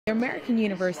The American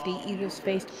University Eagles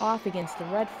faced off against the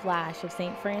Red Flash of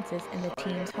St. Francis in the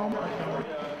team's home opener,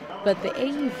 but the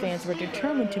AU fans were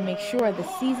determined to make sure the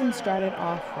season started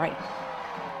off right.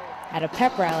 At a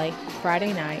pep rally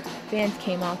Friday night, fans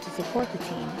came out to support the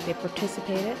team. They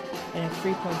participated in a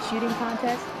three-point shooting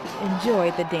contest,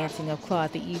 enjoyed the dancing of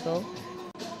Claude the Eagle.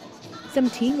 Some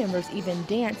team members even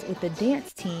danced with the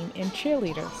dance team and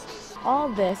cheerleaders. All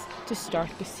this to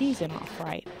start the season off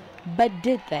right. But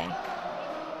did they?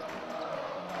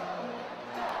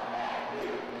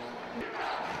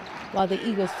 While the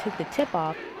Eagles took the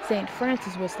tip-off, St.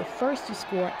 Francis was the first to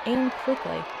score and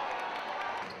quickly.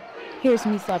 Here's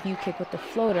Mislav Jukic with the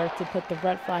floater to put the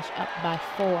Red Flash up by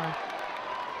 4.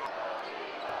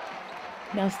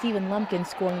 Now Stephen Lumpkin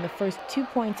scoring the first 2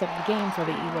 points of the game for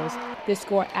the Eagles. This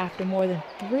score after more than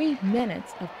 3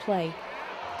 minutes of play.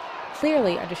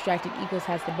 Clearly, a distracted Eagles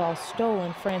has the ball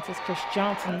stolen. Francis Chris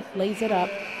Johnson lays it up.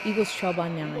 Eagles trail by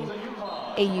 9.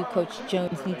 AU coach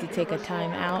Jones needs to take a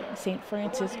timeout. St.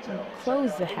 Francis will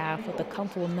close the half with a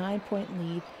comfortable 9-point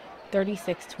lead,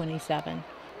 36-27.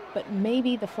 But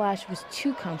maybe the Flash was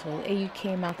too comfortable. AU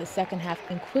came out the second half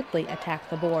and quickly attacked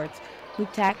the boards.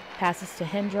 Luptak passes to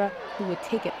Hendra, who would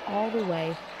take it all the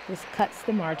way. This cuts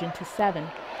the margin to 7.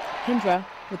 Hendra,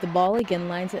 with the ball again,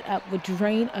 lines it up, would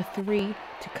drain a 3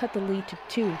 to cut the lead to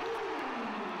 2.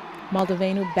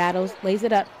 Moldovanu battles, lays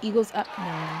it up, Eagles up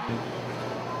 9.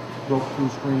 Broke through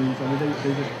screens. I mean,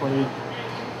 they just played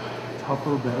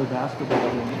tougher, better basketball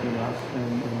than us,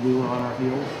 and we were on our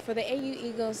heels. For the AU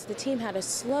Eagles, the team had a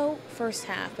slow first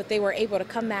half, but they were able to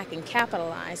come back and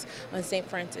capitalize on St.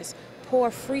 Francis'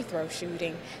 poor free throw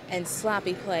shooting and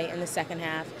sloppy play in the second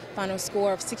half. Final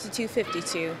score of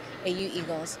 62-52, AU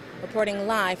Eagles. Reporting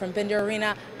live from Bender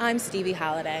Arena, I'm Stevie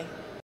Holiday.